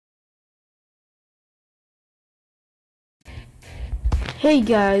Hey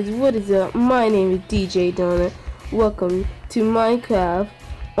guys, what is up? My name is DJ Donut. Welcome to Minecraft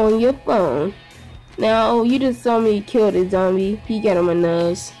on your phone. Now, you just saw me kill the zombie. He got on my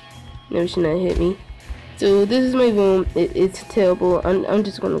nerves. Never should not hit me. So this is my room. It's terrible. I'm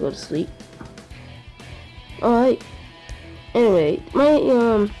just gonna go to sleep. Alright. Anyway,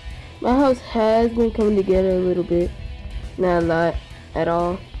 my house has been coming together a little bit. Not a lot at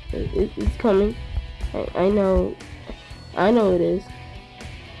all. It's coming. I know it is.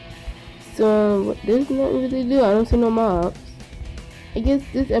 So there's nothing really to do. I don't see no mobs. I guess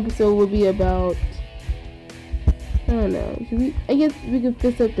this episode will be about, I don't know. I guess we could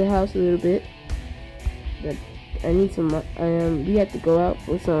fix up the house a little bit. But I need some. We have to go out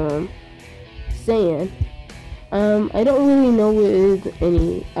for some sand. I don't really know where is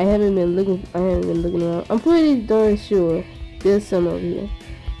any. I haven't been looking around. I'm pretty darn sure there's some over here.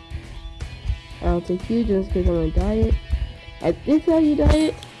 I'll take you just because I'm on a diet. I think how you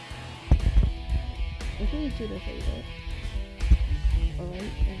diet. I think you should have said that.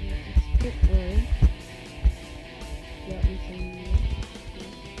 Alright, and let's skip one. Got me some more.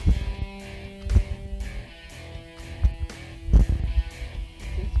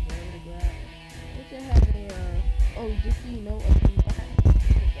 Just one to grab. Which I have a, oh, just so you know,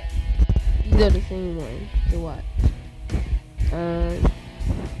 these are the same ones. So what?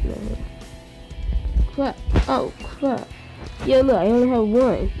 No. Crap. Oh, crap. Yeah, look, I only have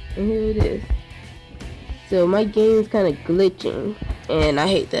one. And here it is. So my game's kind of glitching, and I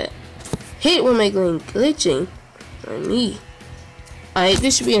hate that. Hate when my game glitching on me. Alright,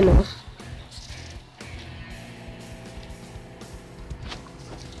 this should be enough.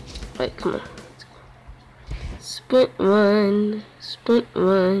 Alright, come on. Sprint one. Sprint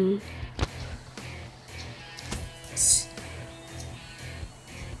one.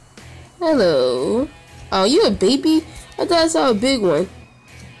 Hello. Oh, you a baby? I thought I saw a big one.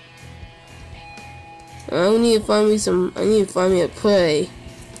 I need to find me a prey,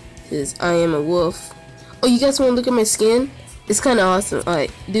 cause I am a wolf. Oh, you guys want to look at my skin? It's kind of awesome.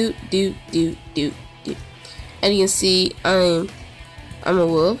 Alright, do. As you can see, I'm a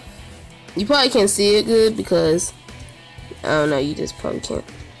wolf. You probably can't see it good because I don't know. You just probably can't.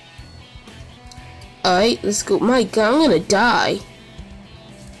 Alright, let's go. My God, I'm gonna die.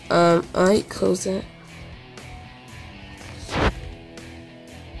 Alright, close that.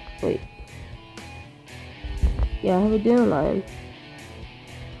 Wait. Yeah, I have a dandelion.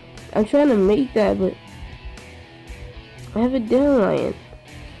 I'm trying to make that, but I have a dandelion.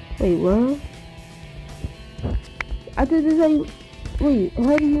 Wait, what? I thought this how you. Wait,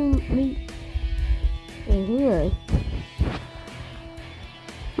 how do you make? Wait, hold on.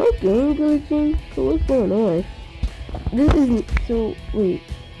 My game glitching? So what's going on? This isn't. So wait,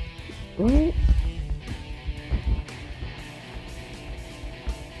 what?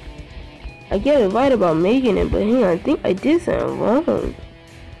 I get it right about making it, but hang on, I think I did something wrong.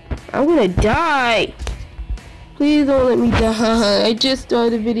 I'm gonna die. Please don't let me die. I just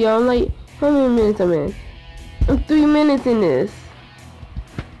started the video. I'm like, how many minutes I'm in? I'm 3 minutes in this.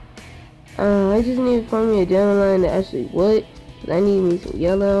 I just need to find me a dandelion that actually what? I need me some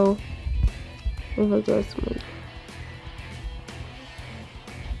yellow. If I got some.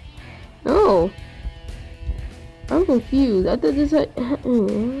 No. I'm confused. I thought this had.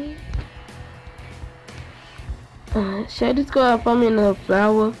 Should I just go out and find me another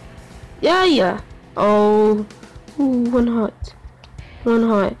flower? Yeah. Oh, ooh, one heart.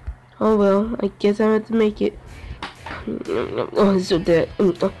 Oh well, I guess I have to make it. Oh, it's so dead. Oh,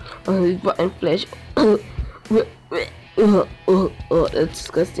 it's rotten flesh. Oh, that's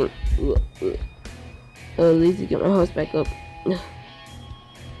disgusting. At least to get my horse back up. I'm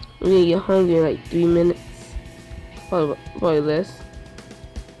gonna get hungry in like 3 minutes. Probably less.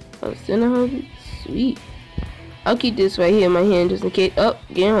 I'm still not hungry. Sweet. I'll keep this right here in my hand just in case. Oh,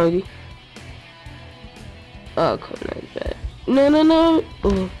 getting hungry. Oh, come on, that's bad. No.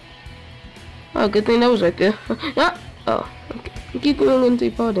 Oh, good thing that was right there. Ah! Oh, okay. Keep going into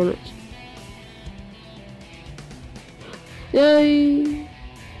fall damage. Yay!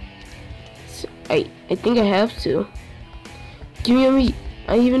 So, I think I have to. Give me a meat.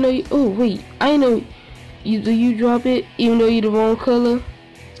 I even know you. Oh, wait. I know you. Do you drop it even though you're the wrong color?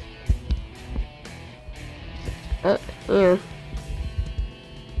 Yeah.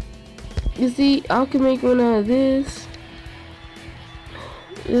 You see, I can make one out of this.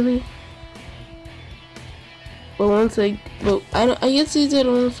 Really? But I guess these are the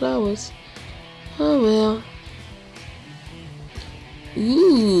wrong flowers. Oh well.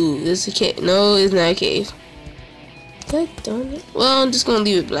 Ooh, this is a cave. No, it's not a cave. God darn it. Well, I'm just gonna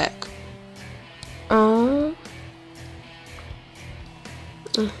leave it black.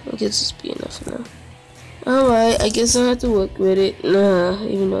 I guess this be enough for now. Alright, I guess I'll have to work with it. Nah,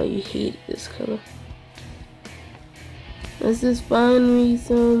 even though you hate this color. Let's just find me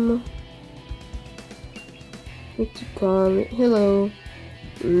some, what you call it? Hello,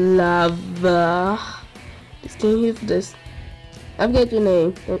 lava. Just came here for this. I've got your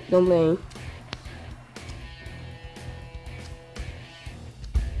name. Don't blame.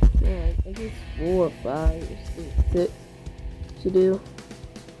 Alright, I guess 4 or 5 or 6 to do.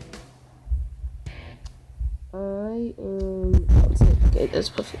 I am. Okay, that's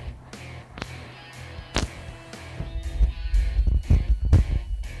perfect.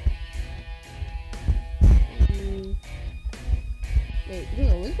 Wait, hang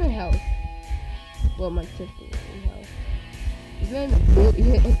on, where's my house? Well, my temporary house. It's not even built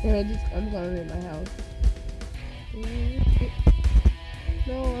yet. I'm calling it my house.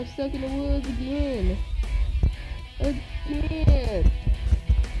 No, I'm stuck in the woods again. Again.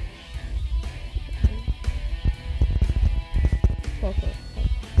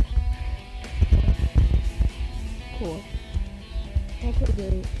 Cool. I could do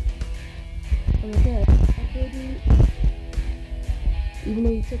it. Oh my god, I could do it. Even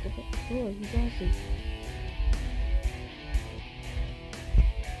though you took a oh, he's awesome.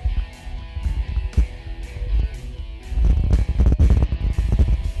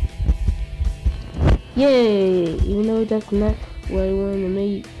 Yay! Even though that's not what I wanted to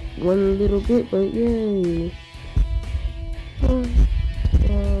make one little bit, but yay! How do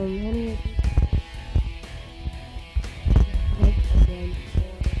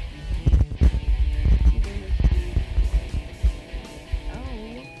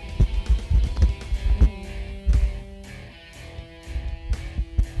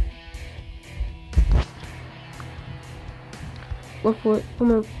go for it.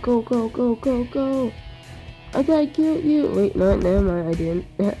 Come on. Go, go, go, go, go. I gotta kill you. Wait, no, never mind. I didn't.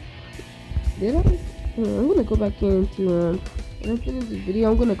 Did I? I'm gonna go back into, when I finish this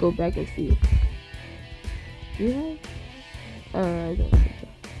video, I'm gonna go back and see. Did I? I don't think so.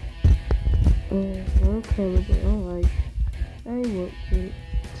 Okay, but alright. I won't do it.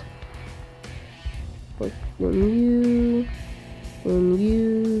 But then you, then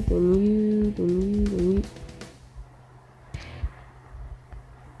you, then you, then you, then you.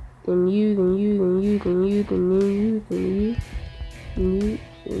 Then you, then you, then you, then you, then you, then you, then you,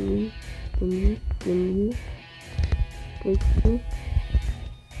 then you, then you, then you, break you,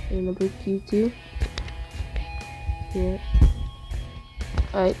 and I'll break you too. Yeah.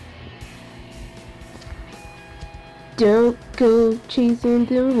 Alright. Don't go chasing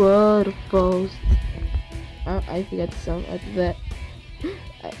the waterfalls. I forgot the song after that.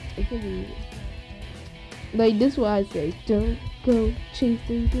 I can't believe it. Like, this is what I say. Don't go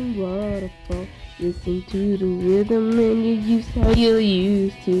chasing the waterfall. Listen to the rhythm and you use how you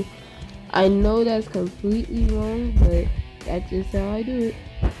used to. I know that's completely wrong, but that's just how I do it.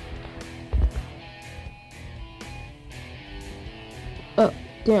 Up,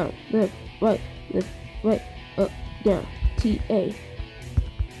 down, left, right, up, down. T-A.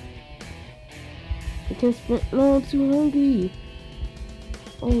 I can't sprint. No, I'm too hungry.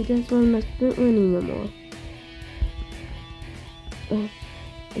 Oh, that's why I'm not sprint running no more.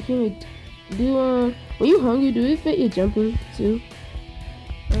 I can't wait. When you hungry, do it fit your jumping too?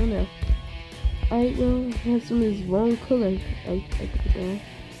 I don't know. I will have some of this wrong color. I put it down.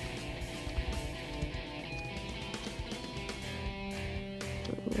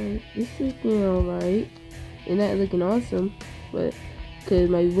 Alright, this is looking alright. It's not looking awesome, but because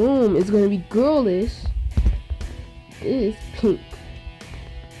my room is gonna be girlish, it is pink.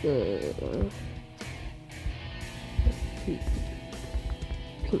 Pink.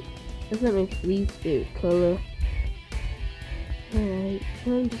 That's not my least favorite color. Alright,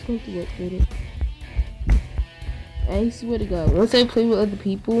 I'm just going to work with it. I swear to God, once I play with other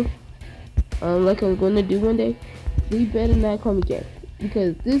people, like I'm gonna do one day, they better not call me gay.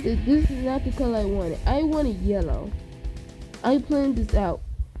 Because this is not the color I wanted. I wanted yellow. I planned this out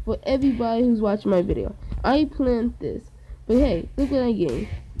for everybody who's watching my video. I planned this. But hey, look what I get.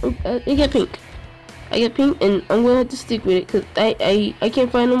 I got pink. I got pink, and I'm gonna have to stick with it because I can't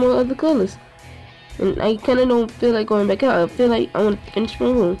find no more other colors, and I kind of don't feel like going back out. I feel like I want to finish my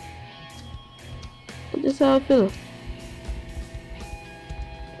room. But that's how I feel.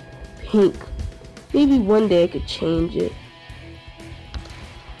 Pink. Maybe one day I could change it.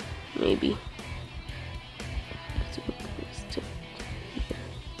 Maybe.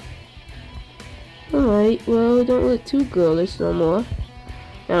 Alright, well, don't look too girlish no more.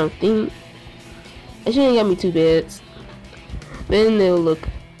 I don't think. I shouldn't got me 2 beds. Then they'll look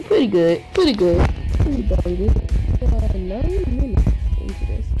pretty good. Pretty good. Pretty darn good. 9 minutes into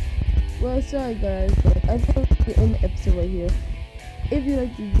Well, sorry guys, but I think we're end the episode right here. If you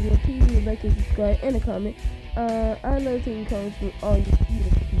like this video, please leave a like and subscribe and a comment. I love taking comments from all you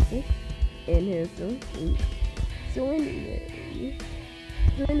beautiful people and handsome. So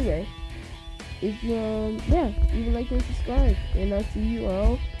anyway, if yeah, leave a like and subscribe, and I'll see you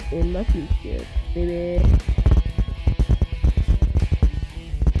all in my future, baby.